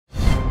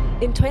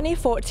In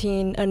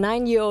 2014, a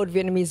 9-year-old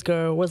Vietnamese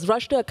girl was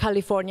rushed to a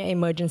California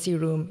emergency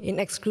room in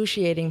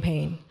excruciating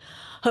pain.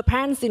 Her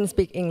parents didn't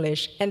speak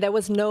English, and there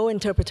was no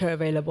interpreter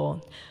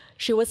available.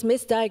 She was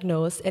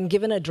misdiagnosed and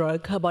given a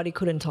drug her body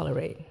couldn't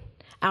tolerate.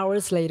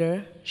 Hours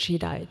later, she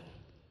died.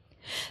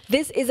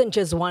 This isn't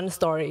just one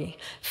story.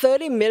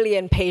 30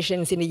 million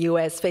patients in the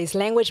US face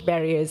language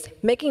barriers,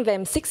 making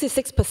them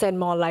 66%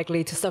 more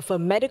likely to suffer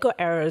medical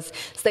errors,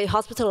 stay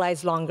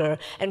hospitalized longer,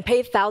 and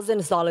pay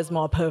thousands of dollars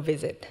more per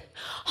visit.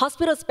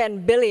 Hospitals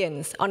spend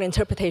billions on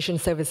interpretation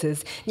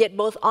services, yet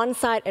both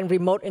on-site and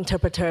remote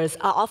interpreters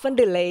are often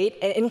delayed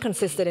and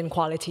inconsistent in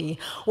quality,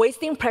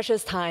 wasting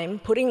precious time,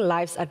 putting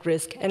lives at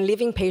risk, and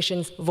leaving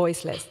patients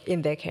voiceless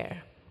in their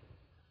care.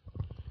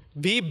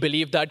 We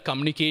believe that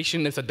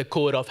communication is at the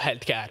core of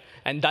healthcare,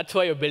 and that's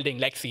why we're building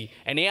Lexi,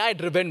 an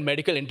AI-driven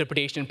medical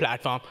interpretation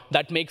platform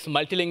that makes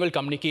multilingual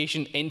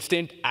communication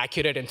instant,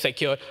 accurate, and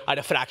secure at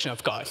a fraction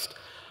of cost.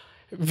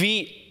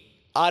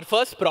 Our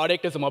first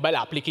product is a mobile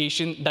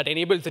application that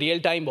enables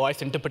real-time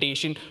voice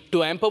interpretation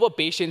to empower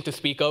patients to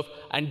speak up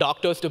and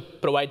doctors to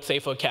provide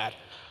safer care.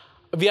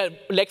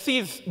 Lexi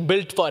is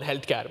built for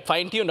healthcare,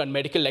 fine-tuned on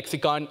medical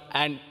lexicon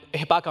and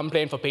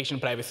HIPAA-compliant for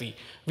patient privacy.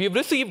 We've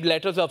received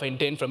letters of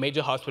intent from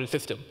major hospital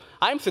systems.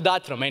 I'm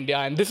Siddharth from India,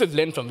 and this is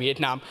Linh from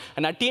Vietnam.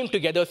 And our team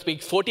together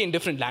speaks 14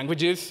 different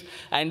languages,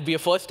 and we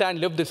have firsthand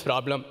lived this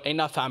problem in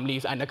our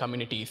families and our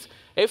communities.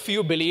 If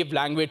you believe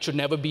language should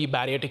never be a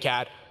barrier to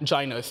care,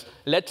 join us.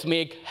 Let's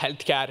make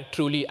healthcare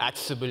truly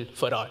accessible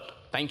for all.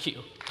 Thank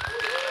you.